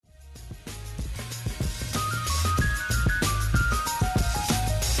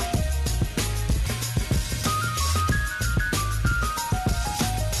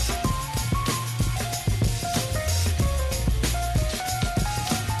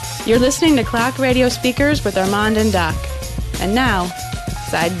You're listening to Clock Radio Speakers with Armand and Doc. And now,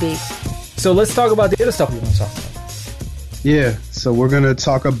 Side B. So let's talk about the other stuff we want to talk about. Yeah, so we're going to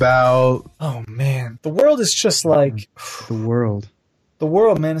talk about... Oh, man. The world is just like... The world. The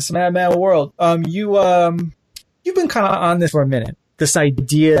world, man. It's a mad, mad world. You've been kind of on this for a minute. This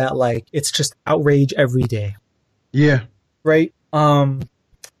idea that, like, it's just outrage every day. Yeah. Right? And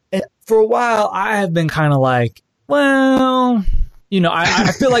for a while, I have been kind of like, well... You know,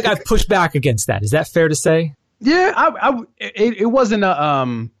 I feel like I've pushed back against that. Is that fair to say? Yeah, it wasn't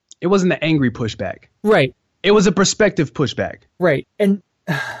an angry pushback. Right. It was a perspective pushback. Right. And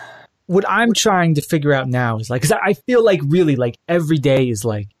what I'm trying to figure out now is like, because I feel like really like every day is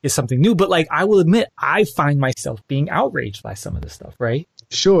something new. But like, I will admit, I find myself being outraged by some of this stuff. Right.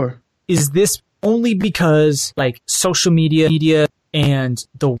 Sure. Is this only because like social media and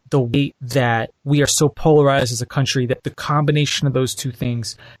the way that we are so polarized as a country, that the combination of those two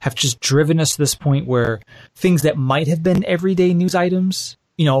things have just driven us to this point where things that might have been everyday news items,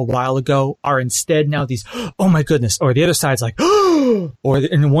 you know, a while ago are instead now these, oh my goodness, or the other side's like,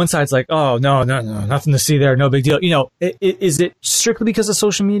 and one side's like, oh, no, nothing to see there, no big deal. You know, is it strictly because of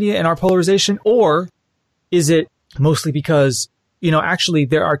social media and our polarization, or is it mostly because, you know, actually,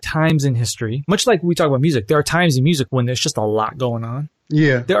 there are times in history, much like we talk about music, there are times in music when there's just a lot going on.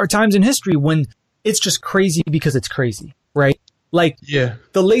 Yeah. There are times in history when it's just crazy because it's crazy, right? Like, yeah,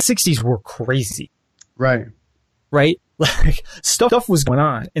 the late 60s were crazy. Right. Right? Like, stuff was going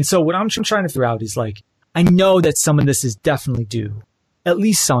on. And so what I'm trying to figure out is, like, I know that some of this is definitely due, at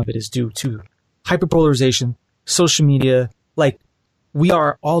least some of it is due to hyperpolarization, social media, like, we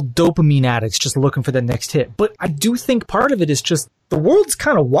are all dopamine addicts just looking for the next hit. But I do think part of it is just the world's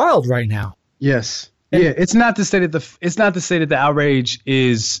kind of wild right now. Yes. Yeah. It's not to say that the outrage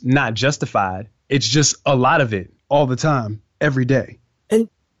is not justified. It's just a lot of it all the time, every day. And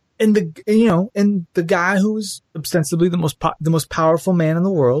the guy who's ostensibly the most powerful man in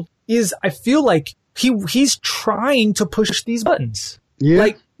the world is, I feel like he's trying to push these buttons.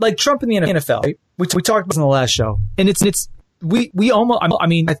 Yeah. Like Trump in the NFL, right? We talked about this in the last show, and we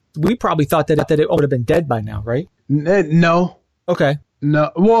probably thought that it would have been dead by now, right? No. Okay. No.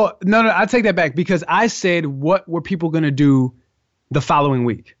 Well, no, I take that back, because I said, what were people going to do the following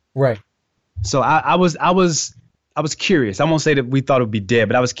week? Right. So I was curious. I won't say that we thought it would be dead,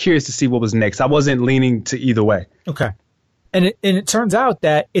 but I was curious to see what was next. I wasn't leaning to either way. Okay. And it turns out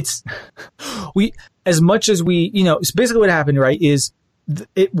that as much as we, you know, it's basically what happened, right, is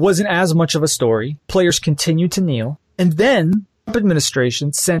it wasn't as much of a story. Players continued to kneel. And then Trump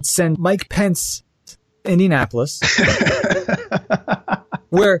administration sent Mike Pence to Indianapolis,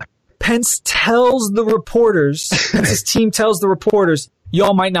 where Pence's team tells the reporters,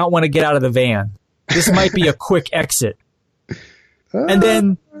 y'all might not want to get out of the van. This might be a quick exit. And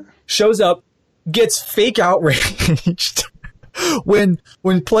then shows up, gets fake outraged when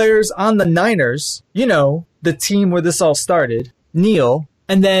players on the Niners, you know, the team where this all started, kneel,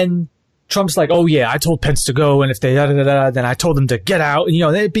 and then Trump's like, oh yeah, I told Pence to go, and if they then I told them to get out, and you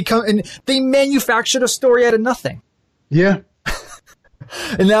know, they manufactured a story out of nothing. Yeah.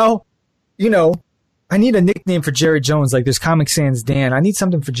 And now, you know, I need a nickname for Jerry Jones. Like, there's Comic Sans Dan. I need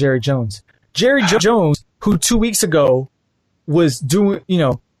something for Jerry Jones. Jerry Jones, who 2 weeks ago was doing, you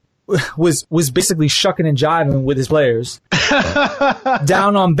know, was basically shucking and jiving with his players,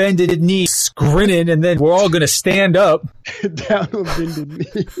 down on bended knees, grinning, and then we're all going to stand up. Down on bended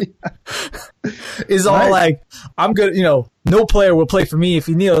knee. Is all right. Like, I'm good, you know, no player will play for me if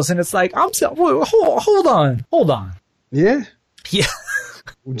he kneels. And it's like, hold on. Yeah. Yeah.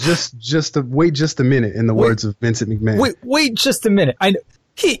 Wait just a minute, in the words of Vincent McMahon. Wait just a minute. I know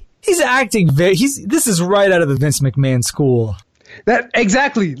he's acting this is right out of the Vince McMahon school. That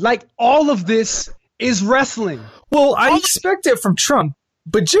exactly, like, all of this is wrestling. Well, I expect it from Trump,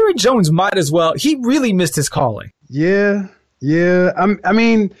 but Jerry Jones might as well. He really missed his calling. Yeah. I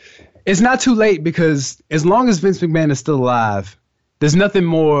mean, it's not too late, because as long as Vince McMahon is still alive, there's nothing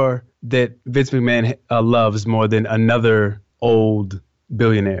more that Vince McMahon loves more than another old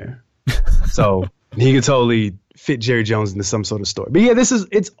billionaire. So he could totally fit Jerry Jones into some sort of story. But yeah,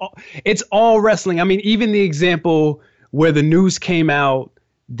 it's all wrestling. I mean, even the example where the news came out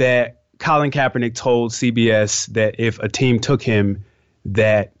that Colin Kaepernick told CBS that if a team took him,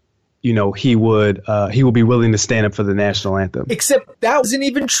 that, you know, he would be willing to stand up for the national anthem. Except that wasn't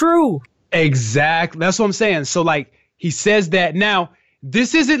even true. Exactly. That's what I'm saying. So, like, he says that. Now,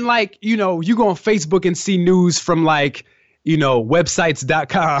 this isn't like, you know, you go on Facebook and see news from, like, you know,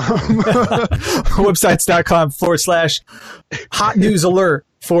 websites.com. Websites.com /hot news alert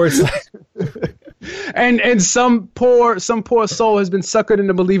 / And some poor soul has been suckered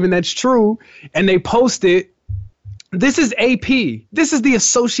into believing that's true, and they post it. This is AP. This is the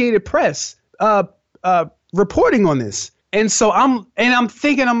Associated Press reporting on this. And so I'm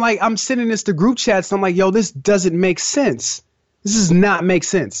thinking, I'm sending this to group chats. And I'm like, yo, this doesn't make sense. This does not make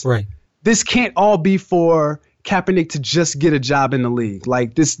sense. Right. This can't all be for Kaepernick to just get a job in the league.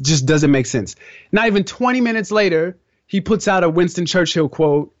 Like, this just doesn't make sense. Not even 20 minutes later, he puts out a Winston Churchill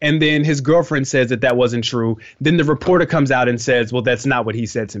quote, and then his girlfriend says that wasn't true. Then the reporter comes out and says, well, that's not what he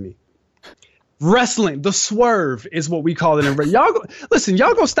said to me. Wrestling, the swerve is what we call it. Y'all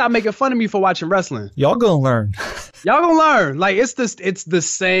gonna stop making fun of me for watching wrestling. Y'all gonna learn. Y'all gonna learn. Like, it's the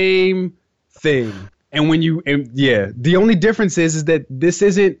same thing. And the only difference is that this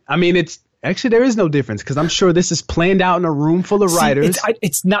isn't, I mean, it's actually, there is no difference, because I'm sure this is planned out in a room full of writers.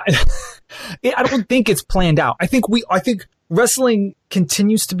 It's not, I don't think it's planned out. I think wrestling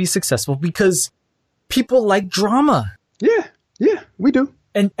continues to be successful because people like drama. Yeah, we do.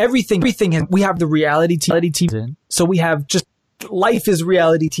 And everything we have the reality TV, so we have just, life is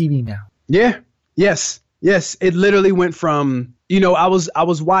reality TV now. Yeah. Yes. It literally went from, I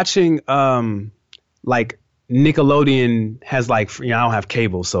was watching, like, Nickelodeon has, like, I don't have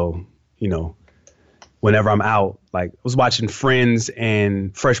cable, so, whenever I'm out, like, I was watching Friends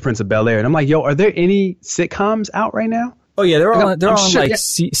and Fresh Prince of Bel-Air, and I'm like, yo, are there any sitcoms out right now? Oh yeah, they're on sure, like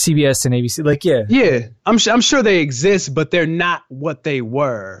CBS and ABC. Like, yeah. I'm sure they exist, but they're not what they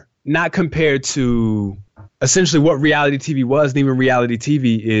were. Not compared to essentially what reality TV was. And even reality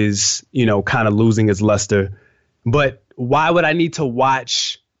TV is, kind of losing its luster. But why would I need to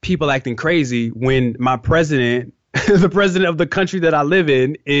watch people acting crazy when my president, the president of the country that I live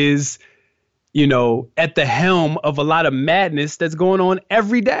in, is, at the helm of a lot of madness that's going on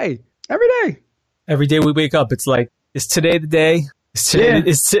every day? Every day we wake up, it's like, is today the day? Is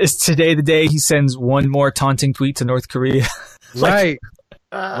today the day he sends one more taunting tweet to North Korea? Right.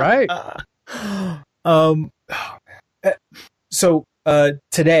 So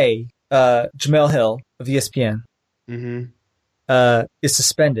today, Jemele Hill of ESPN is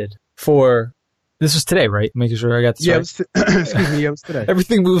suspended for. This was today, right? Making sure I got this right. Excuse me. It was today.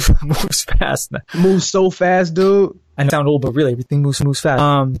 Everything moves fast. Moves so fast, dude. I sound old, but really, everything moves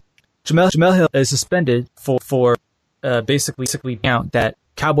fast. Jemele Hill is suspended for basically count that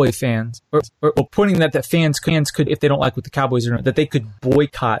Cowboy fans or pointing that fans could, if they don't like what the Cowboys are doing, that they could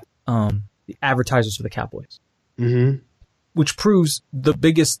boycott the advertisers for the Cowboys, which proves the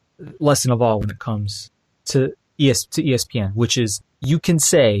biggest lesson of all when it comes to ESPN, which is you can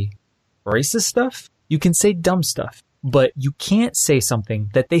say racist stuff, you can say dumb stuff, but you can't say something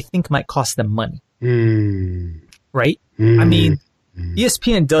that they think might cost them money, right? I mean,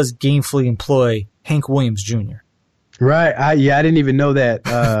 ESPN does gainfully employ Hank Williams Jr. Right. I didn't even know that.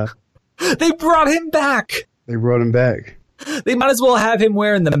 They brought him back. They might as well have him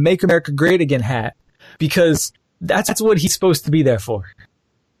wearing the Make America Great Again hat, because that's what he's supposed to be there for.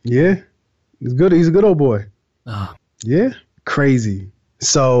 Yeah. He's good. He's a good old boy. Oh. Yeah. Crazy.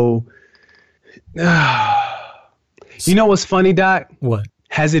 So, you know what's funny, Doc? What?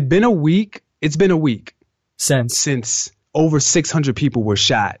 Has it been a week? It's been a week. Since over 600 people were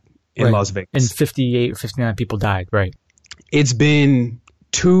shot in Las Vegas. And 58 or 59 people died, right? It's been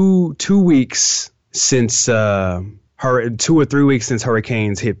two weeks since 2 or 3 weeks since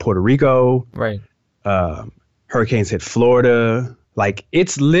hurricanes hit Puerto Rico. Right. Hurricanes hit Florida. Like,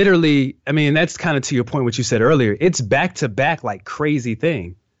 it's literally, I mean, that's kind of to your point, what you said earlier. It's back to back, like, crazy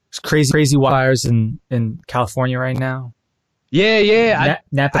thing. It's crazy wildfires in California right now. Yeah.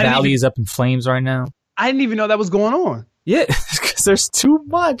 Napa Valley is up in flames right now. I didn't even know that was going on. Yeah, because there's too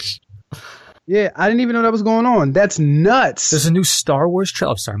much. Yeah, I didn't even know that was going on. That's nuts. There's a new Star Wars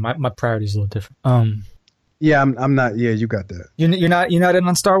trailer. Oh, sorry, my priority's a little different. Yeah, I'm not. Yeah, you got that. You're not in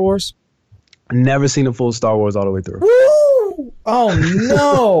on Star Wars? Never seen a full Star Wars all the way through. Woo! Oh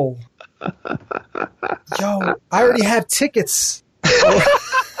no! Yo, I already have tickets.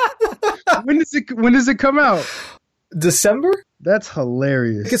 When does it come out? December? That's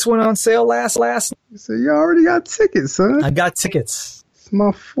hilarious. Tickets went on sale last. So you already got tickets, son. I got tickets. It's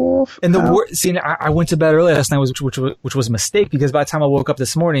my fourth. And I went to bed early last night, which was a mistake, because by the time I woke up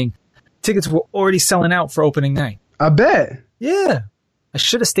this morning, tickets were already selling out for opening night. I bet. Yeah. I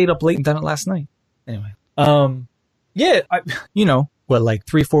should have stayed up late and done it last night. Anyway. Yeah, like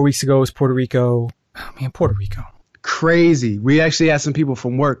 3-4 weeks ago was Puerto Rico. Oh man, Puerto Rico. Crazy. We actually had some people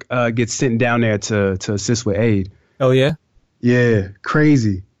from work get sent down there to assist with aid. Oh yeah? Yeah,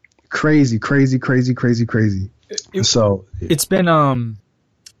 crazy. So it's been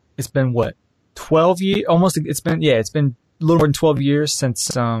what, 12 years? Almost. It's been a little more than 12 years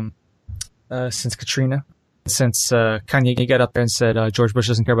since since Katrina, since Kanye got up there and said George Bush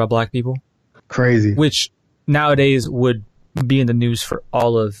doesn't care about black people. Crazy. Which nowadays would be in the news for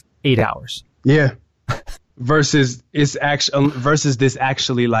all of 8 hours. Yeah. versus this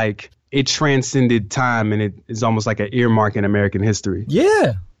actually like it transcended time and it is almost like an earmark in American history.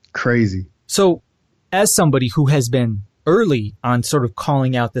 Yeah. Crazy. So as somebody who has been early on sort of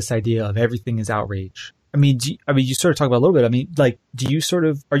calling out this idea of everything is outrage. I mean, you sort of talk about it a little bit. I mean, like, do you sort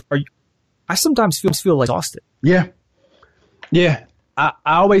of, are you, I sometimes feel like exhausted. Yeah. Yeah. I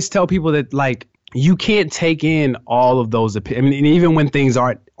always tell people that like, you can't take in all of those opinions. I mean, and even when things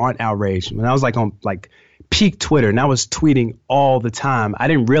aren't outraged. When I was like on like peak Twitter and I was tweeting all the time, I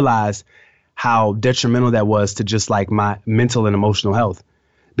didn't realize how detrimental that was to just like my mental and emotional health,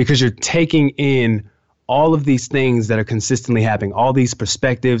 because you're taking in all of these things that are consistently happening, all these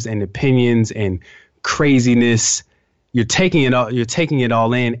perspectives and opinions and craziness. You're taking it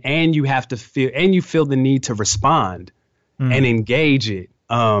all in, and you have to feel the need to respond and engage it.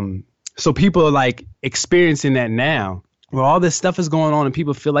 So people are like experiencing that now, where all this stuff is going on and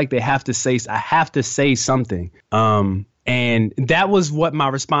people feel like I have to say something. And that was what my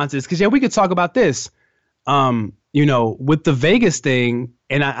response is. 'Cause yeah, we could talk about this, with the Vegas thing.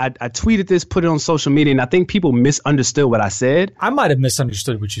 And I tweeted this, put it on social media, and I think people misunderstood what I said. I might have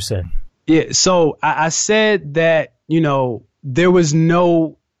misunderstood what you said. Yeah. So I said that, there was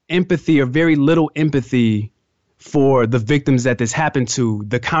no empathy or very little empathy for the victims that this happened to.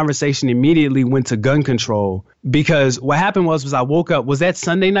 The conversation immediately went to gun control, because what happened was I woke up. Was that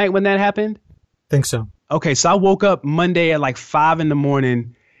Sunday night when that happened? Think so. Okay. So I woke up Monday at like 5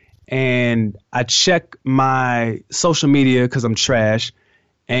 a.m. and I check my social media because I'm trash.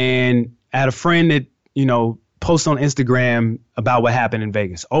 And I had a friend that, post on Instagram about what happened in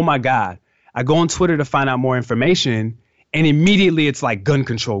Vegas. Oh my God. I go on Twitter to find out more information, and immediately it's like gun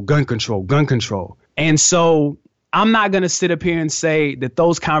control, gun control, gun control. And so I'm not going to sit up here and say that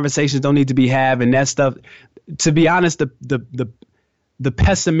those conversations don't need to be had and that stuff. To be honest, the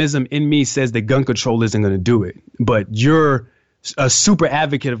pessimism in me says that gun control isn't going to do it. But you're a super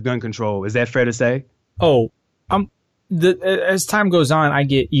advocate of gun control. Is that fair to say? Oh, as time goes on, I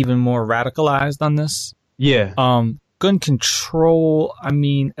get even more radicalized on this. Yeah. Gun control, I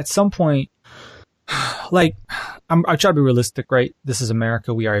mean, at some point, like, I try to be realistic, right? This is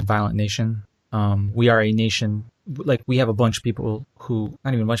America. We are a violent nation. We are a nation, like, we have a bunch of people who,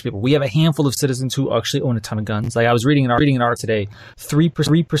 not even a bunch of people, we have a handful of citizens who actually own a ton of guns. Like, I was reading an article today,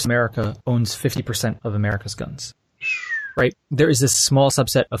 3% America owns 50% of America's guns, right? There is this small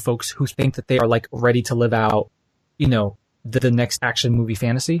subset of folks who think that they are, like, ready to live out, the next action movie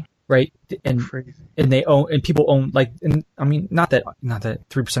fantasy, right? And they own, and people own, like, and I mean, not that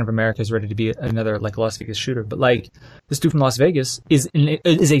 3% of America is ready to be another like Las Vegas shooter, but like this dude from Las Vegas is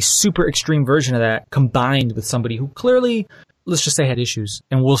a super extreme version of that, combined with somebody who clearly, let's just say, had issues,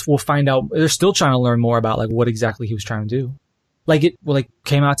 and we'll find out. They're still trying to learn more about like what exactly he was trying to do. Like it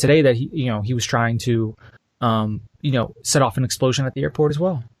came out today that he was trying to set off an explosion at the airport as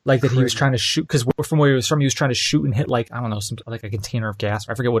well. Like that he was trying to shoot, because from where he was trying to shoot and hit like, I don't know, some like a container of gas.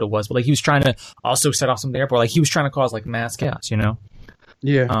 I forget what it was, but like he was trying to also set off something at the airport. Like he was trying to cause like mass chaos,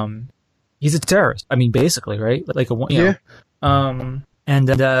 Yeah. He's a terrorist. I mean, basically, right? Like yeah. I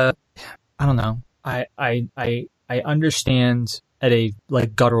don't know. I understand at a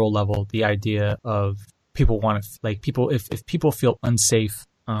like guttural level the idea of people want to like people if people feel unsafe.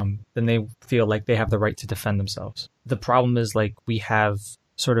 Then they feel like they have the right to defend themselves. The problem is like we have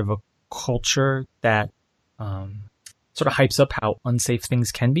sort of a culture that sort of hypes up how unsafe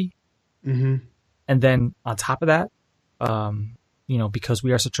things can be. Mm-hmm. And then on top of that, because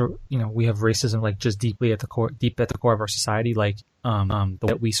we are such a, we have racism like just deep at the core of our society. Like the way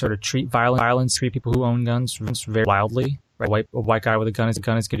that we sort of treat violence, treat people who own guns very wildly. Right? A white guy with a gun is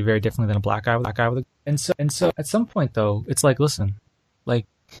going to be very differently than a black guy with a gun. And so at some point though, it's like, listen, like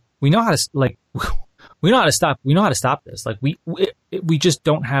we know how to stop this. Like we just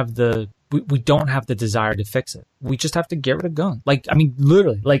don't have we don't have the desire to fix it. We just have to get rid of guns. Like, I mean,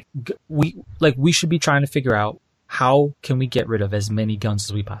 literally, we should be trying to figure out how can we get rid of as many guns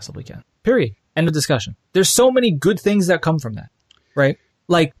as we possibly can. Period. End of discussion. There's so many good things that come from that, right?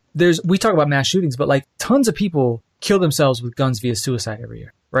 Like we talk about mass shootings, but like tons of people kill themselves with guns via suicide every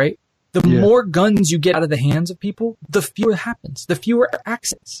year, right? The more guns you get out of the hands of people, the fewer happens, the fewer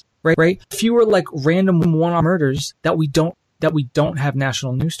accidents, right? Fewer like random one-off murders that we don't have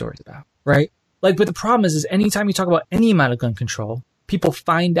national news stories about, right? Like, but the problem is anytime you talk about any amount of gun control, people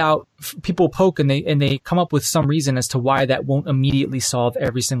poke and they come up with some reason as to why that won't immediately solve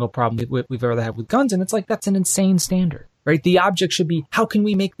every single problem we've ever had with guns. And it's like, that's an insane standard, right? The object should be, how can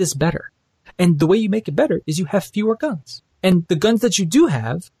we make this better? And the way you make it better is you have fewer guns. And the guns that you do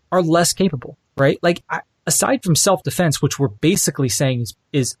have are less capable, right? Like, aside from self-defense, which we're basically saying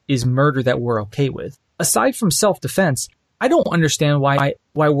is murder that we're okay with, aside from self-defense, I don't understand why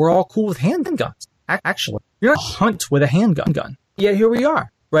we're all cool with handguns. Actually, you're not hunt with a handgun. Yet here we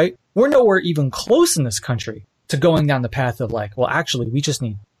are, right? We're nowhere even close in this country to going down the path of like, well, actually, we just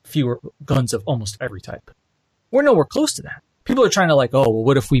need fewer guns of almost every type. We're nowhere close to that. People are trying to like, oh, well,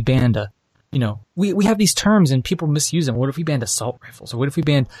 what if we banned we have these terms and people misuse them. What if we banned assault rifles? Or what if we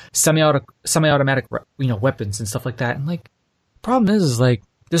banned semi-automatic, weapons and stuff like that? And like, the problem is like,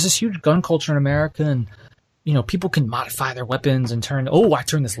 there's this huge gun culture in America, and people can modify their weapons and I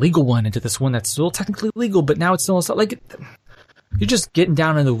turned this legal one into this one that's still technically legal, but now it's still like, you're just getting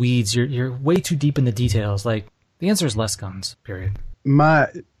down in the weeds. You're way too deep in the details. Like, the answer is less guns, period.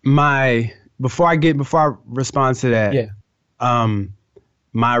 Before I respond to that, yeah.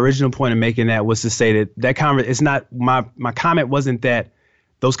 My original point of making that was to say that it's not my comment wasn't that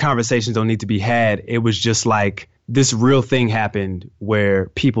those conversations don't need to be had. It was just like this real thing happened where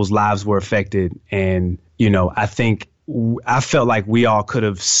people's lives were affected. And, I felt like we all could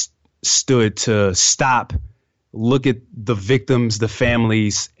have stood to stop, look at the victims, the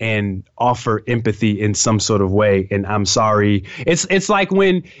families, and offer empathy in some sort of way. And I'm sorry. It's like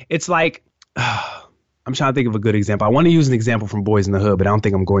I'm trying to think of a good example. I want to use an example from Boys in the Hood, but I don't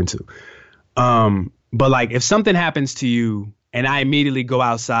think I'm going to. But like, if something happens to you and I immediately go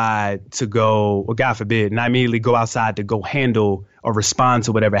outside to go, or God forbid, and I immediately go outside to go handle or respond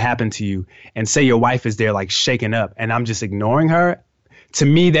to whatever happened to you, and say your wife is there like shaken up and I'm just ignoring her, to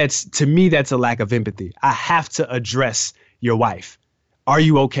me that's a lack of empathy. I have to address your wife. Are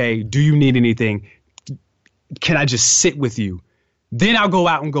you okay? Do you need anything? Can I just sit with you? Then I'll go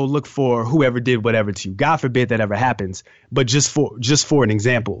out and go look for whoever did whatever to you. God forbid that ever happens, but just for an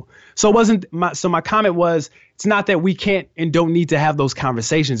example. So my comment was, it's not that we can't and don't need to have those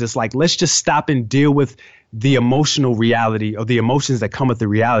conversations. It's like, let's just stop and deal with the emotional reality, or the emotions that come with the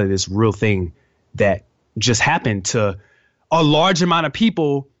reality of this real thing that just happened to a large amount of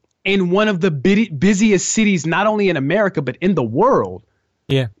people in one of the busiest cities, not only in America, but in the world.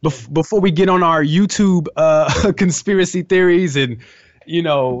 Yeah. Before we get on our YouTube conspiracy theories and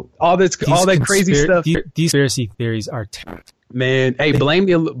all that crazy stuff. These conspiracy theories are terrible. Man, hey, blame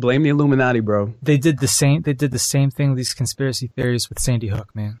the Illuminati, bro. They did the same thing with these conspiracy theories with Sandy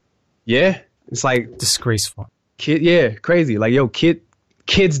Hook, man. Yeah, it's like disgraceful. Crazy. Like,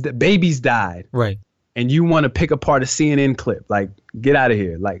 babies died. Right. And you want to pick apart a CNN clip? Like, get out of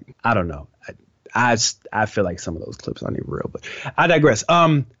here. Like, I don't know. I feel like some of those clips aren't even real, but I digress.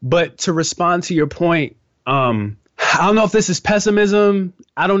 But to respond to your point, I don't know if this is pessimism.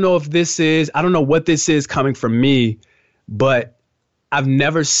 I don't know what this is coming from me, but I've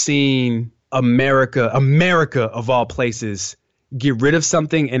never seen America of all places, get rid of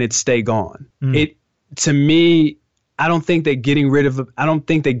something and it stay gone. To me, I don't think that getting rid of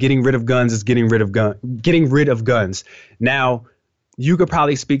guns is getting rid of guns. Now, you could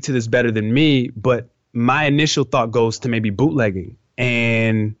probably speak to this better than me, but my initial thought goes to maybe bootlegging.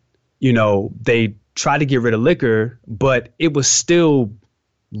 And, they tried to get rid of liquor, but it was still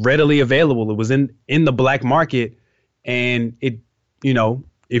readily available. It was in the black market, and it,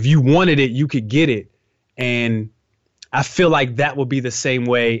 if you wanted it, you could get it. And I feel like that would be the same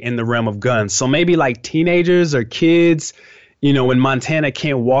way in the realm of guns. So maybe like teenagers or kids, in Montana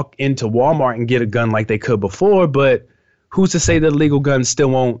can't walk into Walmart and get a gun like they could before, but who's to say that illegal guns still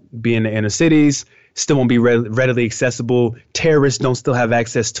won't be in the inner cities, still won't be readily accessible? Terrorists don't still have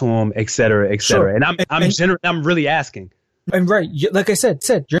access to them, et cetera, et cetera. Sure. And I'm really asking. And right, like I said,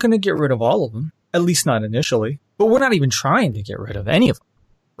 you're going to get rid of all of them, at least not initially. But we're not even trying to get rid of any of them,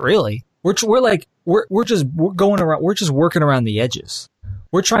 really. We're just working around the edges.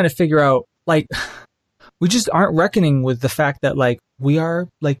 We're trying to figure out, like, we just aren't reckoning with the fact that, like, we are,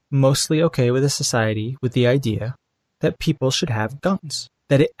 like, mostly okay with a society with the idea that people should have guns,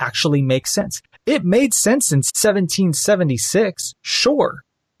 that it actually makes sense. It made sense in 1776, sure,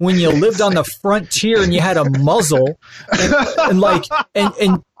 when you lived on the frontier and you had a muzzle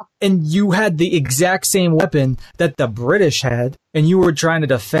and you had the exact same weapon that the British had, and you were trying to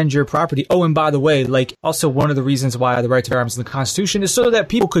defend your property. Oh, and by the way, like, also one of the reasons why the right to bear arms in the Constitution is so that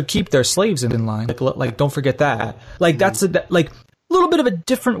people could keep their slaves in line. Like, don't forget that. Like, that's a little bit of a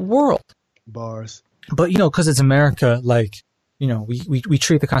different world. Bars. But, because it's America, like, we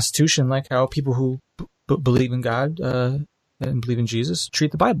treat the Constitution like how people who believe in God and believe in Jesus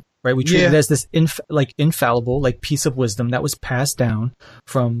treat the Bible, right? We treat it as this infallible, like, piece of wisdom that was passed down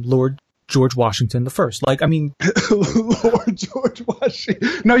from Lord George Washington the first. Like, I mean, Lord George Washington.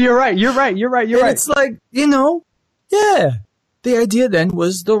 No, you're right. It's like, yeah. The idea then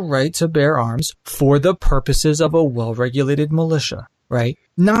was the right to bear arms for the purposes of a well-regulated militia, right?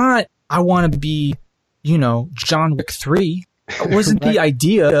 Not, I want to be, John Wick 3. It wasn't right. The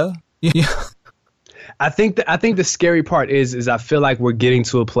idea. I think the scary part is I feel like we're getting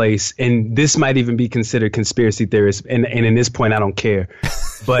to a place, and this might even be considered conspiracy theorists, and in this point I don't care,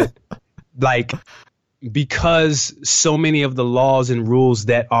 but like, because so many of the laws and rules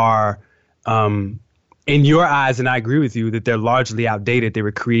that are in your eyes, and I agree with you that they're largely outdated, they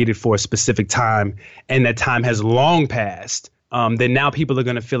were created for a specific time, and that time has long passed, then now people are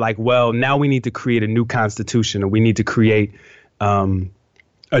going to feel like, well, now we need to create a new constitution, or we need to create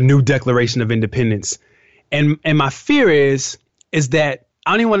a new Declaration of Independence. And my fear is that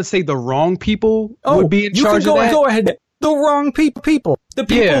I don't even want to say the wrong people would be in charge of that. Go ahead. The wrong people. The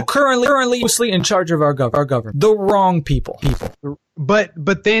people currently mostly in charge of our government. The wrong people.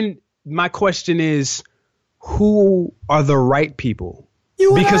 But then my question is, who are the right people?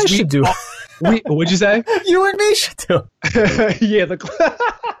 You and I should do. What'd you say? You and me should do. Yeah.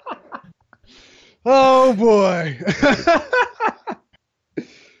 Oh boy.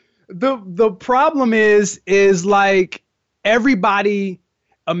 The problem is like everybody,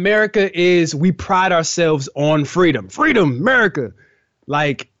 we pride ourselves on freedom, America.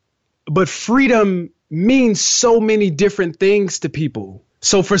 Like, but freedom means so many different things to people.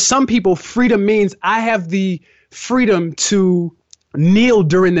 So for some people, freedom means I have the freedom to kneel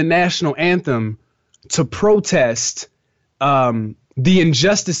during the national anthem to protest the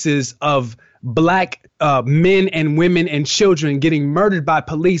injustices of Black men and women and children getting murdered by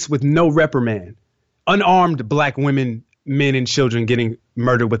police with no reprimand. Unarmed Black women, men, and children getting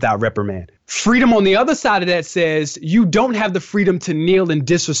murdered without reprimand. Freedom on the other side of that says you don't have the freedom to kneel and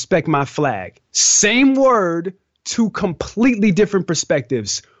disrespect my flag. Same word, two completely different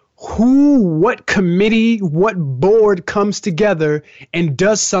perspectives. What committee, what board comes together and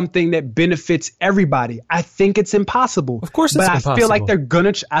does something that benefits everybody? I think it's impossible. Of course, it's impossible. I feel like they're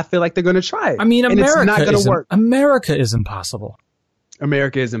gonna try it. I mean, It's not gonna work. America is impossible.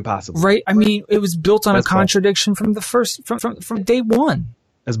 America is impossible. Right? I mean, it was built on a contradiction from the first, from day one.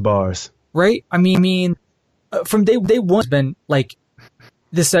 That's bars. Right? I mean, from day one, it's been like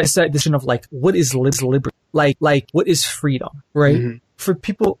this idea of like, what is liberty? Like what is freedom? Right? Mm-hmm. For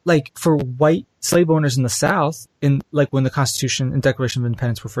people, like for white slave owners in the South, in like when the Constitution and Declaration of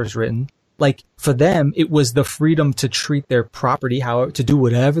Independence were first written, like for them, it was the freedom to treat their property, to do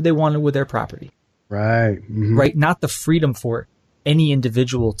whatever they wanted with their property. Right. Mm-hmm. Right. Not the freedom for any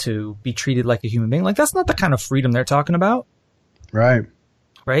individual to be treated like a human being. Like that's not the kind of freedom they're talking about. Right.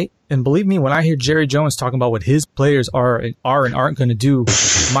 Right. And believe me, when I hear Jerry Jones talking about what his players are and aren't going to do,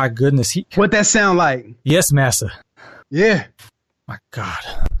 my goodness. What that sound like? Yes, massa. Yeah. My God.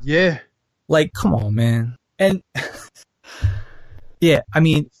 Yeah. Like, come on, man. And yeah, I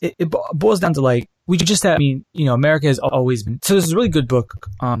mean, it boils down to like, America has always been, so there's a really good book.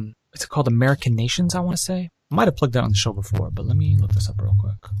 It's called American Nations, I want to say. I might have plugged that on the show before, but let me look this up real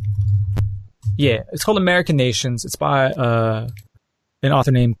quick. Yeah, it's called American Nations. It's by an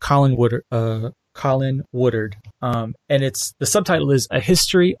author named Colin Woodard. And the subtitle is A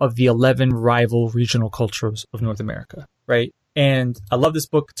History of the 11 Rival Regional Cultures of North America, right? And I love this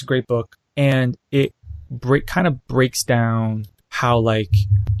book. It's a great book. And it kind of breaks down how like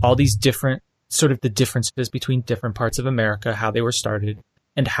all these different sort of the differences between different parts of America, how they were started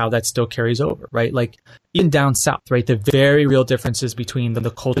and how that still carries over, right? Like even down south, right? The very real differences between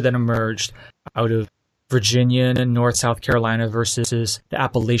the culture that emerged out of Virginia and North South Carolina versus the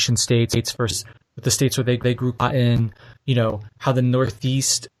Appalachian states versus the states where they grew cotton, how the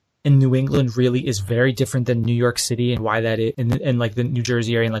Northeast in New England really is very different than New York City and why that is, and like the New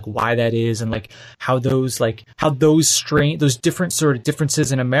Jersey area and like why that is, and like how those different sort of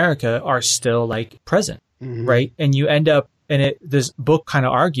differences in America are still like present, mm-hmm. right? And you end up, this book kind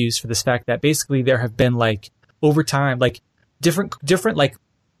of argues for this fact that basically there have been like over time, like different like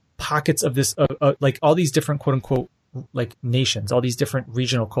pockets of this, like all these different quote unquote like nations, all these different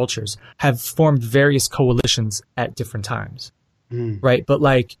regional cultures have formed various coalitions at different times, right? But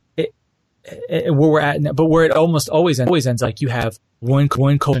like where we're at, but where it almost always ends, like you have one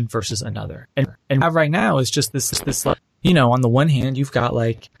coalition versus another, and right now is just this like, on the one hand you've got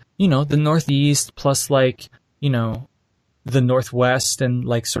like the Northeast plus like the Northwest and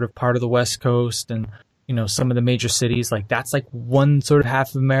like sort of part of the West Coast and some of the major cities, like that's like one sort of half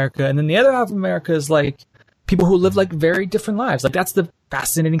of America, and then the other half of America is like people who live like very different lives. Like that's the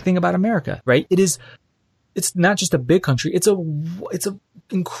fascinating thing about America, right? It is it's not just a big country. It's a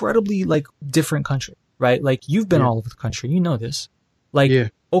incredibly like different country, right? Like you've been all over the country. You know this.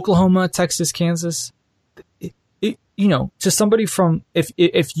 Like Oklahoma, Texas, Kansas, you know, to somebody from,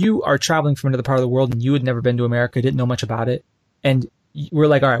 if you are traveling from another part of the world and you had never been to America, didn't know much about it, and we're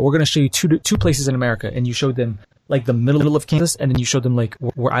like, all right, we're going to show you two places in America, and you showed them like the middle of Kansas, and then you showed them like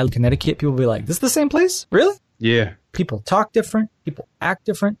where I live, Connecticut, people will be like, this is the same place? Really? Yeah. People talk different. People act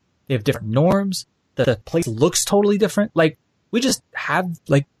different. They have different norms. The place looks totally different. Like, we just have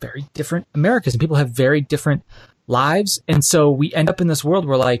like very different Americas, and people have very different lives. And so we end up in this world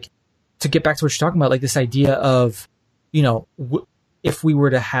where, like, to get back to what you're talking about, like this idea of, you know, if we were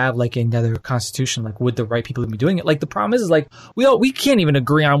to have like another constitution, like would the right people be doing it? Like the problem is like we can't even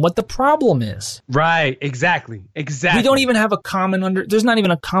agree on what the problem is. Right. Exactly. We don't even have a there's not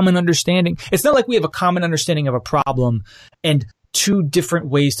even a common understanding. It's not like we have a common understanding of a problem and two different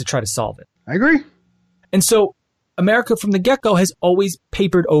ways to try to solve it. I agree. And so America from the get-go has always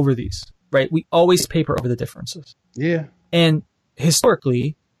papered over these, right? We always paper over the differences. Yeah. And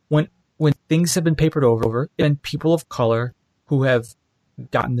historically, when things have been papered over, and people of color who have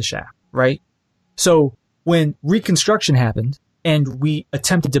gotten the shaft, right? So when Reconstruction happened and we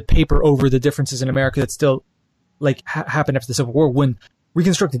attempted to paper over the differences in America that still like happened after the Civil War, when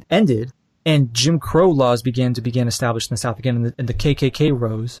Reconstruction ended and Jim Crow laws began established in the South again, and the KKK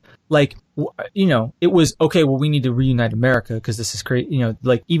rose, like, you know, it was, okay, well, we need to reunite America because this is great. You know,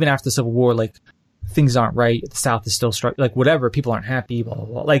 like even after the Civil War, like things aren't right. The South is still like whatever. People aren't happy, blah, blah,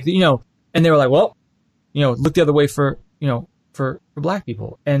 blah. Like, you know, and they were like, well, you know, look the other way for, you know, for black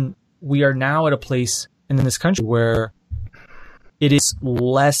people. And we are now at a place in this country where it is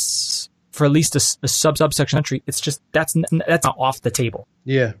less, for at least a subsection country, it's just, that's not off the table.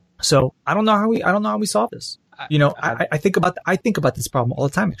 Yeah. So I don't know how we solve this. You know, I think about this problem all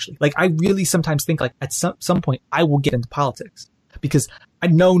the time, actually. Like I really sometimes think like at some point I will get into politics because I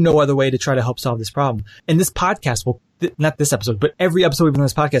know no other way to try to help solve this problem. And this podcast will, not this episode, but every episode we've done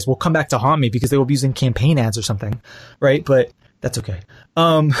this podcast will come back to haunt me because they will be using campaign ads or something. Right. But that's okay.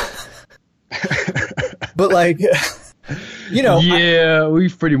 But like, you know, yeah, we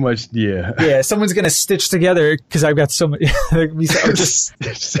pretty much, yeah. Someone's going to stitch together because I've got so much,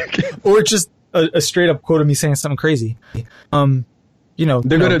 or just a straight up quote of me saying something crazy. You know,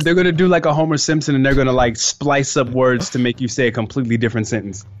 they're gonna do like a Homer Simpson and they're gonna like splice up words to make you say a completely different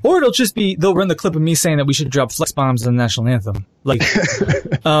sentence. Or it'll just be, they'll run the clip of me saying that we should drop flex bombs in the national anthem. Like,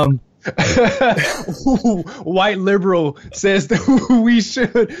 white liberal says that we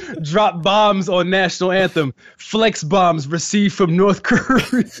should drop bombs on national anthem. Flex bombs received from North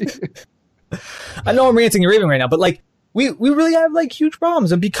Korea. I know I'm ranting and raving right now, but like, we really have like huge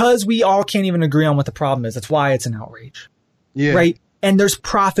problems. And because we all can't even agree on what the problem is, that's why it's an outrage. Yeah. Right. And there's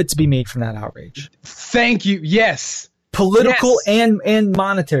profit to be made from that outrage. Thank you. Yes. Political and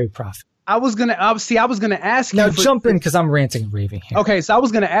monetary profit. I was gonna ask you. Now jump in because I'm ranting and raving here. Okay, so I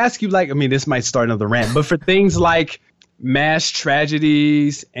was gonna ask you, like, I mean, this might start another rant, but for things like mass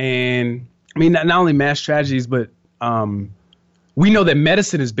tragedies, and I mean, not only mass tragedies, but we know that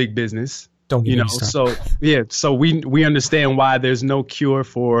medicine is big business. Don't get me started. So we understand why there's no cure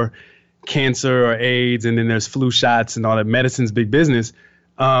for cancer or AIDS, and then there's flu shots and all that. Medicine's big business,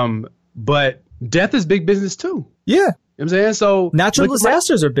 but death is big business too. Yeah. You know what I'm saying? So natural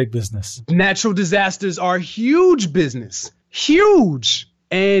disasters are big business. Natural disasters are huge business. Huge.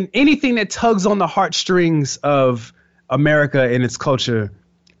 And anything that tugs on the heartstrings of America and its culture,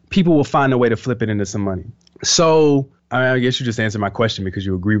 people will find a way to flip it into some money. So I guess you just answered my question because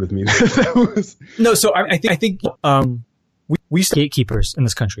you agree with me. No, so I think we gatekeepers in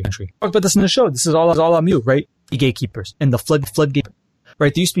this country. Talked about this in the show. This is all on you, right? The gatekeepers and the floodgate,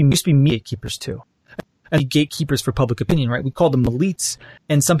 right? There used to be gatekeepers too. And gatekeepers for public opinion, right? We called them elites,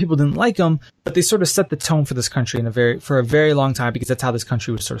 and some people didn't like them, but they sort of set the tone for this country for a very long time because that's how this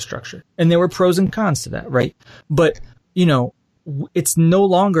country was sort of structured. And there were pros and cons to that, right? But, you know, it's no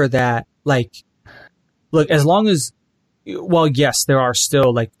longer that, like, look, as long as, well, yes, there are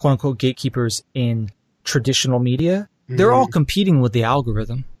still like quote unquote gatekeepers in traditional media. They're all competing with the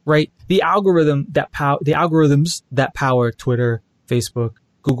algorithm, right? The algorithms that power Twitter, Facebook,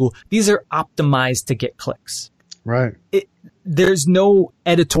 Google, these are optimized to get clicks. Right. There's no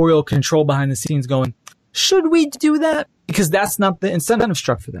editorial control behind the scenes going, should we do that? Because that's not the incentive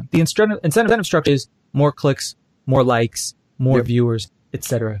structure for them. The incentive structure is more clicks, more likes, more viewers,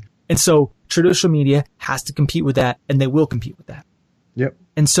 etc. And so traditional media has to compete with that, and they will compete with that. Yep.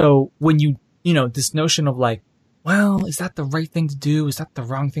 And so when you know, this notion of like, well, is that the right thing to do? Is that the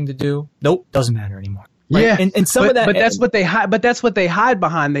wrong thing to do? Nope, doesn't matter anymore. Right? Yeah, and some of that, but that's what they hide. But that's what they hide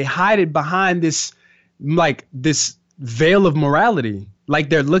behind. They hide it behind this like this veil of morality. Like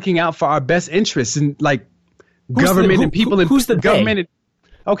they're looking out for our best interests, and like government and people in who's the government.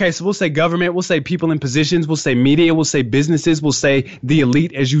 Okay, so we'll say government, we'll say people in positions, we'll say media, we'll say businesses, we'll say the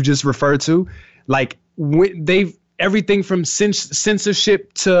elite, as you just referred to. Like they've everything from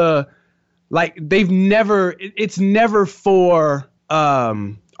censorship to like it's never for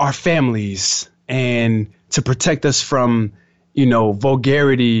our families and to protect us from,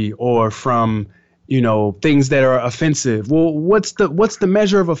 vulgarity or from, things that are offensive. Well, what's the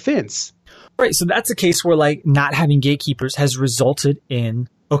measure of offense? Right. So that's a case where like not having gatekeepers has resulted in,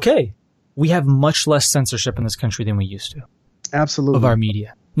 okay, we have much less censorship in this country than we used to. Absolutely. Of our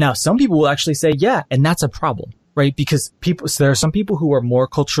media. Now, some people will actually say, yeah, and that's a problem, right? Because so there are some people who are more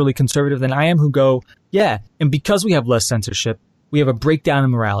culturally conservative than I am who go, yeah, and because we have less censorship, we have a breakdown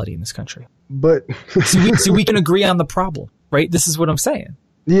in morality in this country. But so we can agree on the problem, right? This is what I'm saying.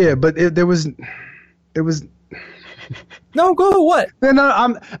 Yeah, but there was. No, go what?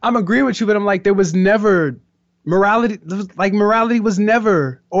 No, I'm agreeing with you, but I'm like, there was never morality. Like morality was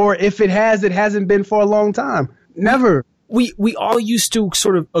never, or if it has, it hasn't been for a long time. Never. We all used to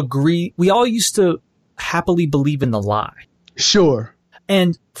sort of agree. We all used to happily believe in the lie. Sure.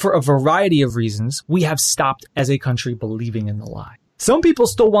 And for a variety of reasons, we have stopped as a country believing in the lie. Some people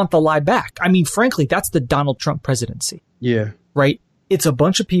still want the lie back. I mean, frankly, that's the Donald Trump presidency. Yeah. Right? It's a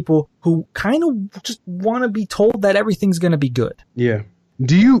bunch of people who kind of just want to be told that everything's going to be good. Yeah.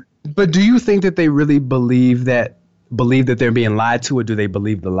 Do you think that they really believe that they're being lied to, or do they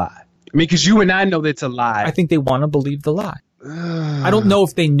believe the lie? I mean, because you and I know that it's a lie. I think they want to believe the lie. I don't know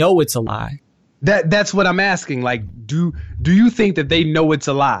if they know it's a lie. That's what I'm asking. Like, do you think that they know it's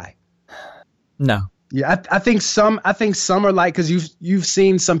a lie? No. Yeah, I think some are like, because you've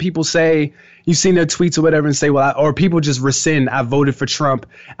seen some people say, you've seen their tweets or whatever and say, well, or people just rescind, I voted for Trump.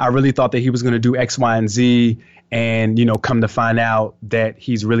 I really thought that he was going to do X, Y, and Z. And, come to find out that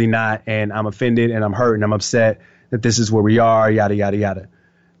he's really not. And I'm offended and I'm hurt and I'm upset that this is where we are, yada, yada, yada.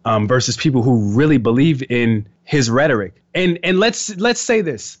 Versus people who really believe in his rhetoric. And let's say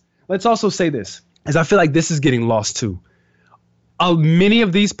this. Let's also say this, as I feel like this is getting lost too. Many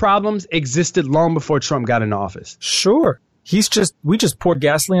of these problems existed long before Trump got into office. Sure. We just poured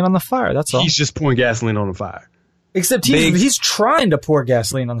gasoline on the fire. That's all. He's just pouring gasoline on the fire. Except he's trying to pour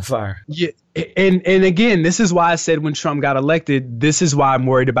gasoline on the fire. Yeah. And again, this is why I said when Trump got elected, this is why I'm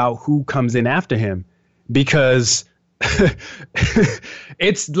worried about who comes in after him, because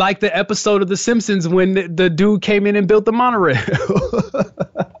it's like the episode of The Simpsons when the dude came in and built the monorail.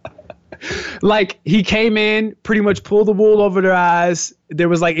 Like, he came in, pretty much pulled the wool over their eyes. There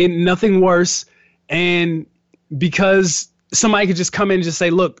was like nothing worse. And because somebody could just come in and just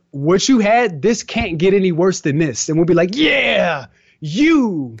say, look, what you had, this can't get any worse than this. And we'll be like, yeah,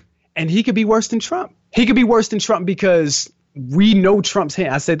 you. And he could be worse than Trump. He could be worse than Trump because we know Trump's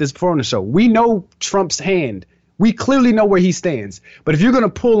hand. I said this before on the show. We know Trump's hand. We clearly know where he stands. But if you're going to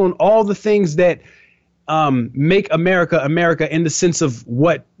pull on all the things that make America America in the sense of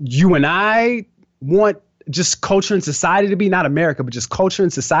what you and I want just culture and society to be, not America, but just culture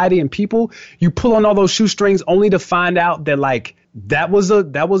and society and people, you pull on all those shoestrings only to find out that like that was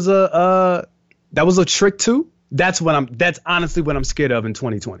a trick too. That's honestly what I'm scared of in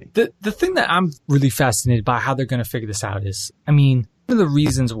 2020. The thing that I'm really fascinated by how they're going to figure this out is, I mean, one of the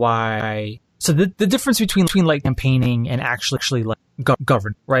reasons why. So the difference between like campaigning and actually like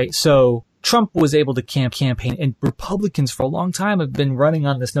govern, right? So Trump was able to campaign, and Republicans for a long time have been running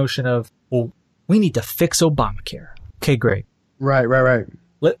on this notion of, well, we need to fix Obamacare. Okay, great. Right.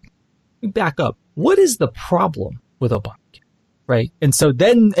 Let me back up. What is the problem with Obamacare? Right? And so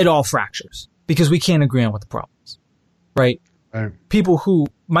then it all fractures because we can't agree on what the problem is. Right? Right. People who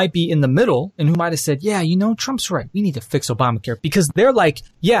might be in the middle and who might have said, yeah, Trump's right. We need to fix Obamacare, because they're like,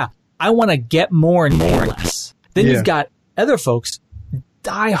 yeah, I want to get more and more less. Then you've got other folks,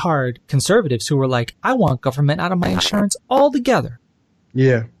 diehard conservatives, who were like, I want government out of my insurance altogether.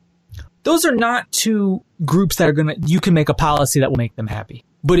 Yeah. Those are not two groups that you can make a policy that will make them happy.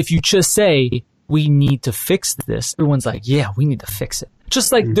 But if you just say, we need to fix this, everyone's like, yeah, we need to fix it.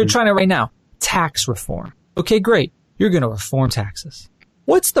 Just like they're trying to right now, tax reform. Okay, great. You're going to reform taxes.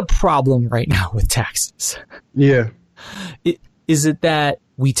 What's the problem right now with taxes? Yeah. Is it that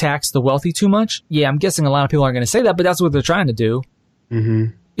we tax the wealthy too much? Yeah, I'm guessing a lot of people aren't going to say that, but that's what they're trying to do.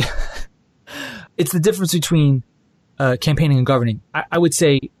 Mm-hmm. It's the difference between campaigning and governing. I would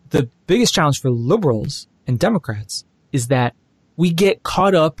say the biggest challenge for liberals and Democrats is that we get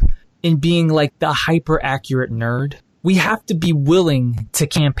caught up in being like the hyper accurate nerd. We have to be willing to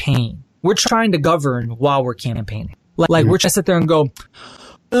campaign. We're trying to govern while we're campaigning. Like we're trying to sit there and go,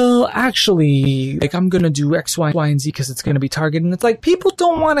 well, actually, like, I'm going to do X, Y, and Z because it's going to be targeted. And it's like, people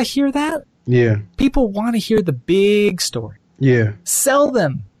don't want to hear that. Yeah. People want to hear the big story. Yeah. Sell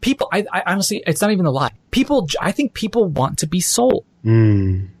them. People, I honestly, it's not even a lie. I think people want to be sold. I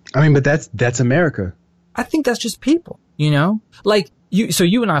mean, but that's America. I think that's just people, you know? Like,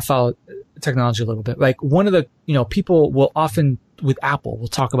 you and I follow technology a little bit. Like, one of the, people will often, with Apple, will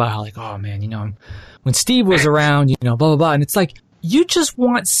talk about how, like, oh man, when Steve was around, blah, blah, blah. And it's like, you just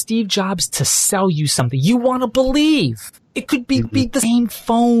want Steve Jobs to sell you something. You want to believe. It could be the same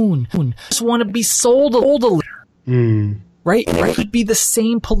phone. You just want to be sold a little. Right? It could be the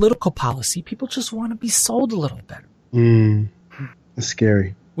same political policy. People just want to be sold a little better. That's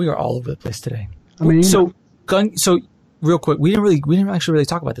scary. We are all over the place today. I mean, so real quick, we didn't actually really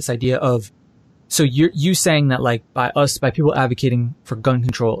talk about this idea of, so you saying that, like, by people advocating for gun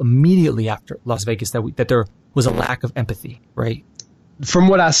control immediately after Las Vegas, that there was a lack of empathy, right? From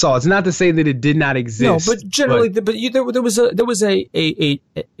what I saw, it's not to say that it did not exist. No, but generally, there was I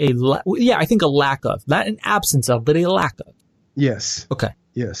think a lack of, not an absence of, but a lack of. Yes. Okay.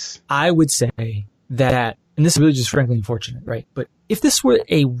 Yes. I would say that, and this is really just frankly unfortunate, right? But if this were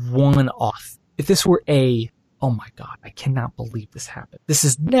a one-off, if this were oh my God, I cannot believe this happened. This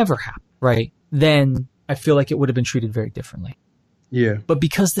has never happened, right? Then I feel like it would have been treated very differently. Yeah. But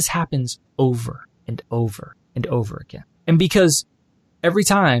because this happens over and over and over again, and because every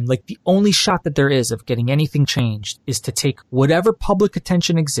time, like, the only shot that there is of getting anything changed is to take whatever public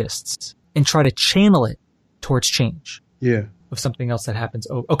attention exists and try to channel it towards change. Yeah. Of something else that happens.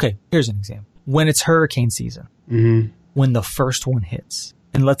 Oh, okay, here's an example. When it's hurricane season, when the first one hits,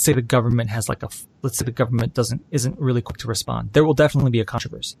 and let's say the government isn't really quick to respond, there will definitely be a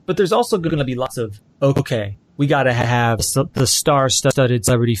controversy. But there's also going to be lots of, okay, we got to have the star-studded,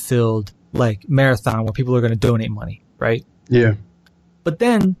 celebrity-filled, like, marathon where people are going to donate money, right? Yeah. But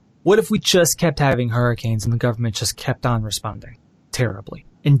then, what if we just kept having hurricanes and the government just kept on responding terribly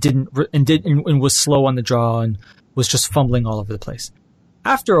and was slow on the draw and was just fumbling all over the place?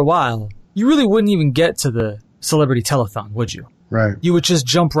 After a while, you really wouldn't even get to the celebrity telethon, would you? Right. You would just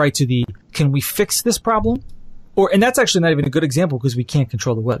jump right to the, can we fix this problem? And that's actually not even a good example because we can't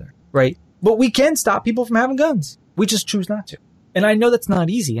control the weather, right? But we can stop people from having guns. We just choose not to. And I know that's not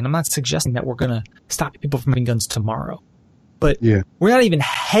easy, and I'm not suggesting that we're going to stop people from having guns tomorrow. But we're not even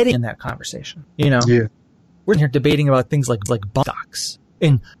heading in that conversation, Yeah. We're in here debating about things like bump stocks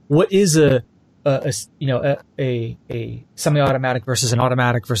and what is a semi-automatic versus an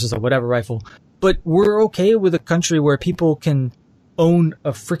automatic versus a whatever rifle. But we're okay with a country where people can own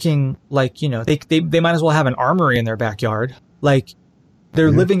a freaking, like, they might as well have an armory in their backyard. Like,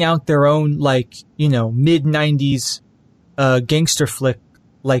 they're living out their own, like, mid-90s gangster flick,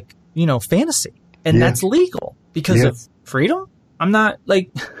 like, fantasy. And that's legal because of freedom. I'm not,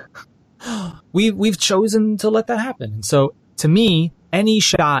 like, we've chosen to let that happen. And so, to me, any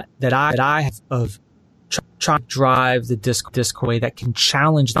shot that I have of trying to drive the disc away that can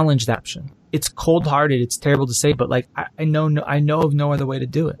challenge that option, it's cold-hearted. It's terrible to say, but, like, I know of no other way to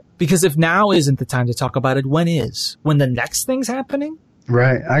do it. Because if now isn't the time to talk about it, when is? When the next thing's happening?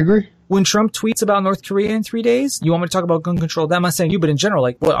 Right. I agree. When Trump tweets about North Korea in 3 days, you want me to talk about gun control then? I'm not saying you, but in general,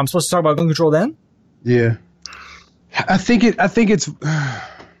 like, what, I'm supposed to talk about gun control then? Yeah. I think it's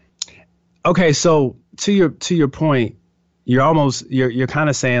okay. So to your point, you're kind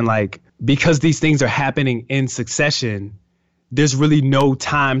of saying, like, because these things are happening in succession, there's really no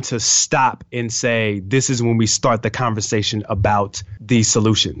time to stop and say, this is when we start the conversation about these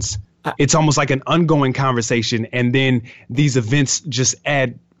solutions. It's almost like an ongoing conversation. And then these events just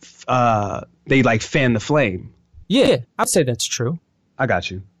add, they like fan the flame. Yeah, I'd say that's true. I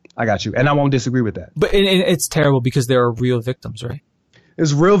got you. And I won't disagree with that. But it's terrible because there are real victims, right?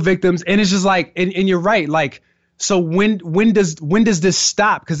 There's real victims. And it's just like, and you're right. Like, so when does this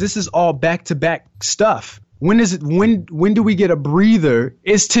stop? Because this is all back-to-back stuff. When do we get a breather?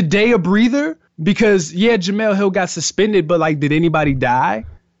 Is today a breather? Because, Jemele Hill got suspended, but, like, did anybody die?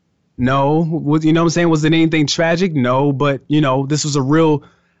 No. You know what I'm saying? Was it anything tragic? No. But, this was a real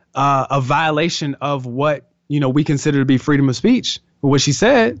a violation of what, we consider to be freedom of speech, what she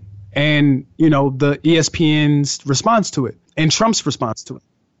said, and, the ESPN's response to it and Trump's response to it.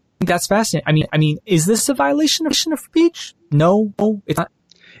 That's fascinating. I mean, is this a violation of speech? No, it's not.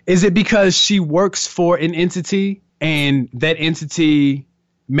 Is it because she works for an entity and that entity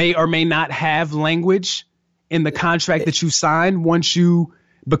may or may not have language in the contract that you sign once you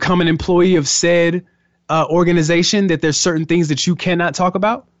become an employee of said organization, that there's certain things that you cannot talk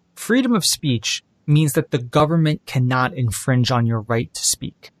about? Freedom of speech means that the government cannot infringe on your right to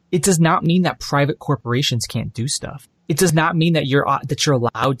speak. It does not mean that private corporations can't do stuff. It does not mean that you're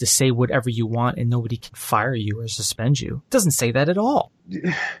allowed to say whatever you want and nobody can fire you or suspend you. It doesn't say that at all.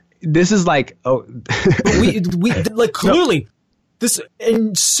 This is like, we like clearly this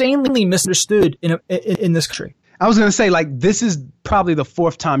insanely misunderstood in this country. I was gonna say, like, this is probably the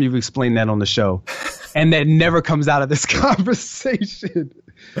fourth time you've explained that on the show, and that never comes out of this conversation.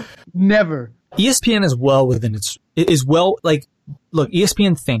 Never. ESPN is look,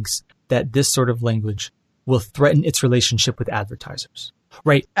 ESPN thinks that this sort of language will threaten its relationship with advertisers,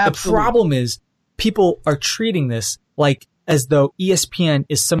 right? Absolutely. The problem is people are treating this like as though ESPN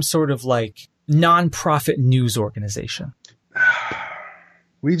is some sort of like nonprofit news organization.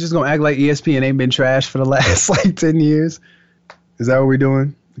 We just gonna act like ESPN ain't been trash for the last like 10 years? Is that what we're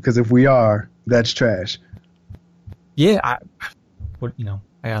doing? Because if we are, that's trash. Yeah, I got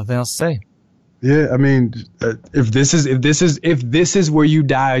nothing else to say. Yeah, I mean, if this is where you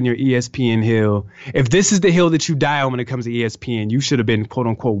die on your ESPN hill, if this is the hill that you die on when it comes to ESPN, you should have been quote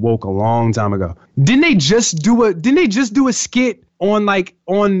unquote woke a long time ago. Didn't they just do a skit on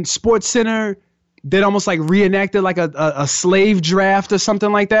SportsCenter that almost like reenacted like a slave draft or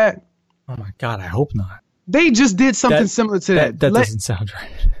something like that? Oh my God, I hope not. They just did something similar to that. That doesn't sound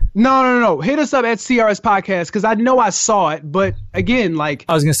right. No. Hit us up at CRS Podcast because I know I saw it, but again, like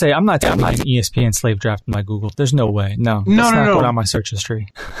I was gonna say, I'm not an ESPN slave draft in my Google. There's no way. No. That's not going on my search history.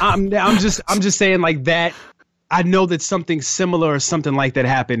 I'm just saying like that. I know that something similar or something like that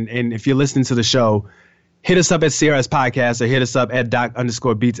happened, and if you're listening to the show, hit us up at CRS Podcast or hit us up at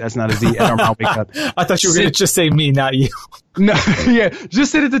Doc_Beats. That's not a Z. At our mouth wake up. I thought you were gonna just say me, not you. No, yeah,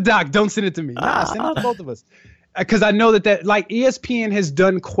 just send it to Doc. Don't send it to me. Nah, send it to both of us. Because I know that like ESPN has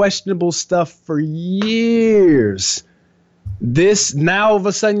done questionable stuff for years. This now all of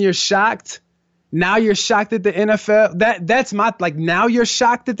a sudden you're shocked. Now you're shocked that the NFL that's my like now you're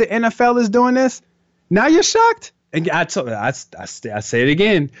shocked that the NFL is doing this. Now you're shocked. And I say it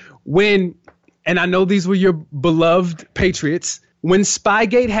again. And I know these were your beloved Patriots. When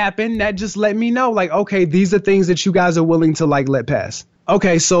Spygate happened, that just let me know like, okay, these are things that you guys are willing to like let pass.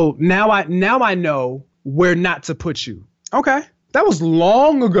 Okay, so now I know where not to put you. Okay. That was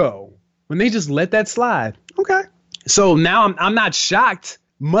long ago when they just let that slide. Okay. So now I'm not shocked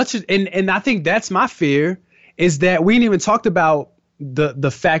much. And I think that's my fear is that we ain't even talked about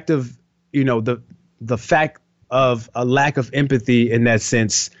the fact of, the fact of a lack of empathy in that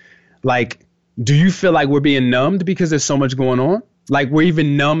sense. Like, do you feel like we're being numbed because there's so much going on? Like we're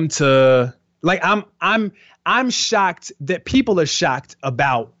even numb to like, I'm shocked that people are shocked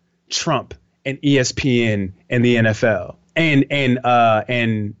about Trump and ESPN and the NFL and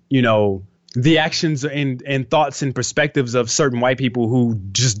the actions and thoughts and perspectives of certain white people who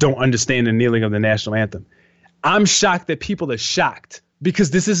just don't understand the kneeling of the national anthem. I'm shocked that people are shocked because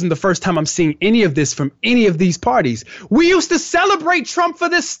this isn't the first time I'm seeing any of this from any of these parties. We used to celebrate Trump for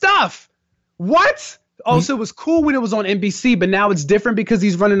this stuff. What? Also, it was cool when it was on NBC, but now it's different because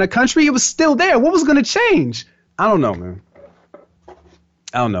he's running a country. It was still there. What was going to change? I don't know, man.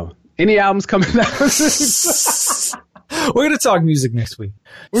 I don't know. Any albums coming out? We're going to talk music next week.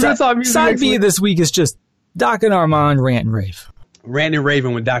 We're going to talk music Side next B week. this week is just Doc and Armand rant and rave. Rant and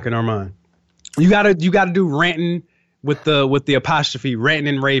raving with Doc and Armand. You gotta do ranting with the apostrophe,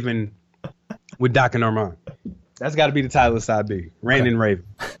 ranting and raving with Doc and Armand. That's got to be the title of Side B. Ranting and raving.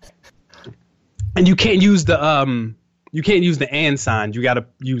 And you can't use the and sign. You got to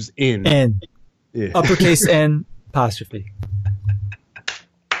use N. N. Yeah. Uppercase N apostrophe.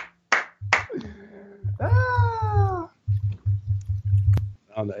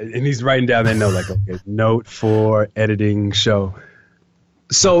 And he's writing down that note like, okay, note for editing show.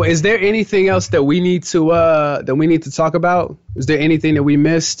 So is there anything else that we need to talk about? Is there anything that we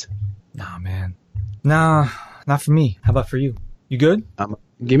missed? Nah, man. Nah, not for me. How about for you? You good?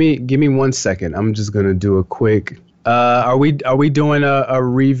 Give me 1 second. I'm just gonna do a quick. Are we doing a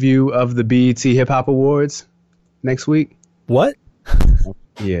review of the BET Hip Hop Awards next week? What?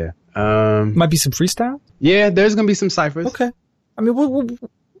 Yeah. Might be some freestyle? Yeah, there's gonna be some ciphers. Okay. I mean,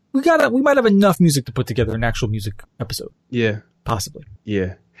 we might have enough music to put together an actual music episode. Yeah. Possibly.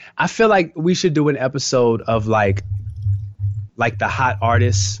 Yeah. I feel like we should do an episode of like the hot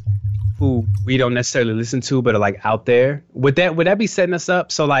artists who we don't necessarily listen to but are like out there. Would that be setting us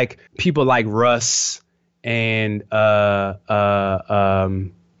up? So like people like Russ and Yo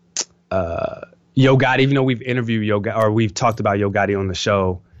Gotti, even though we've interviewed Yo Gotti or we've talked about Yo Gotti on the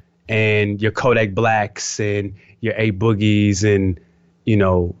show, and your Kodak Blacks and your A Boogies and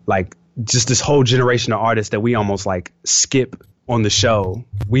like just this whole generation of artists that we almost like skip on the show.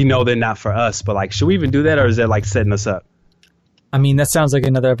 We know they're not for us, but like should we even do that, or is that like setting us up? I mean, that sounds like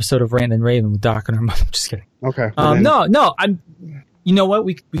another episode of Rant and Raven with Doc and her mom. Just kidding. Okay. No. You know what?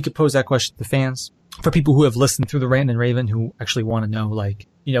 We could pose that question to the fans. For people who have listened through the Rant and Raven, who actually want to know, like,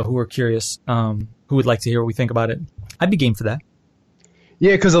 you know, who are curious, who would like to hear what we think about it. I'd be game for that.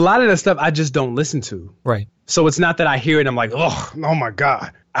 Yeah, because a lot of that stuff I just don't listen to. Right. So it's not that I hear it and I'm like, oh my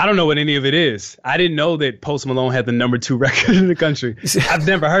God. I don't know what any of it is. I didn't know that Post Malone had the #2 record in the country. I've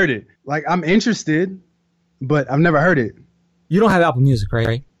never heard it. Like, I'm interested, but I've never heard it. You don't have Apple Music,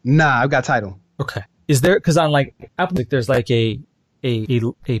 right? Nah, I've got Tidal. Okay. Is there, because on like Apple Music, there's like a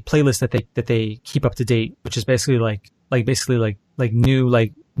playlist that they keep up to date, which is basically like new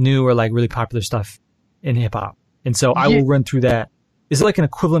or like really popular stuff in hip hop. And so I will run through that. Is it like an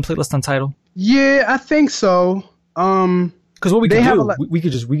equivalent playlist on Tidal? Yeah, I think so. Because what we could do, we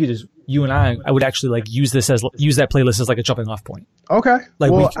could just you and I would actually like use that playlist as like a jumping off point. Okay.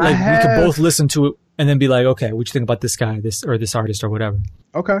 Like we could both listen to it and then be like, okay, what you think about this guy, this artist or whatever.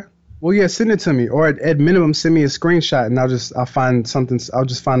 Okay. Well, yeah, send it to me, or at minimum, send me a screenshot, and I'll find something. I'll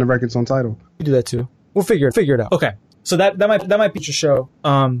just find the records on Tidal. We do that too. We'll figure it out. Okay. So that might be your show.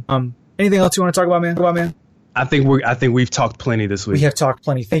 Anything else you want to talk about, man? I think we've talked plenty this week. We have talked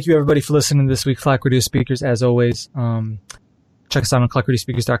plenty. Thank you everybody for listening this week. Clock Radio Speakers, as always. Check us out on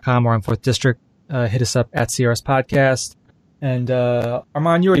clockradiospeakers.com or on 4th District. Hit us up at CRS Podcast. And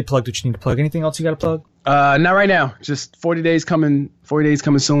Armand, you already plugged what you need to plug. Anything else you got to plug? Not right now. Just 40 days coming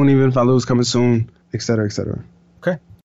soon, even if I lose coming soon, et cetera, et cetera.